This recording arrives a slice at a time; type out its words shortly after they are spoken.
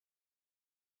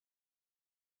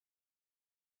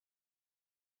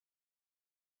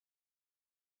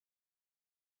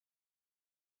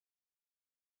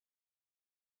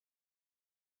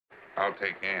I'll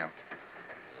take Cam.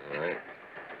 All right.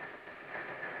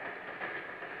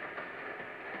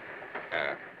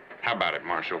 How about it,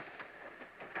 Marshal?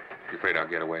 You afraid I'll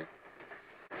get away?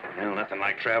 Well, nothing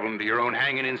like traveling to your own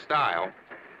hanging in style.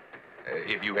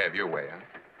 If you have your way, huh?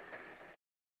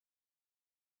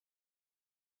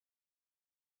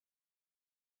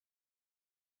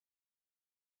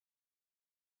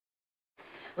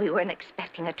 We weren't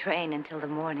expecting a train until the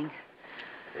morning.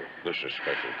 This is a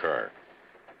special car.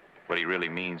 What he really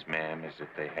means, ma'am, is that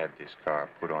they had this car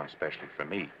put on specially for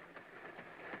me.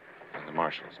 And the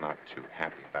marshal's not too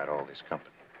happy about all this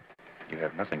company. You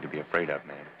have nothing to be afraid of,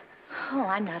 ma'am. Oh,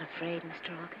 I'm not afraid,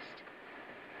 Mr. August.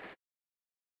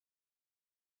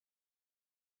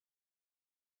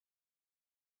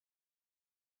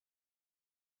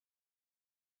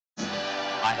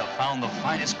 I have found the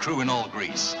finest crew in all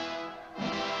Greece.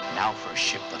 Now for a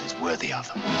ship that is worthy of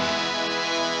them.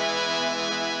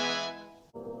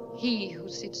 He who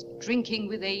sits drinking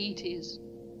with Aeetes,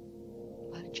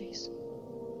 while Jason,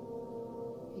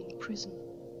 in prison,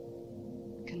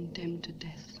 condemned to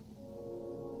death.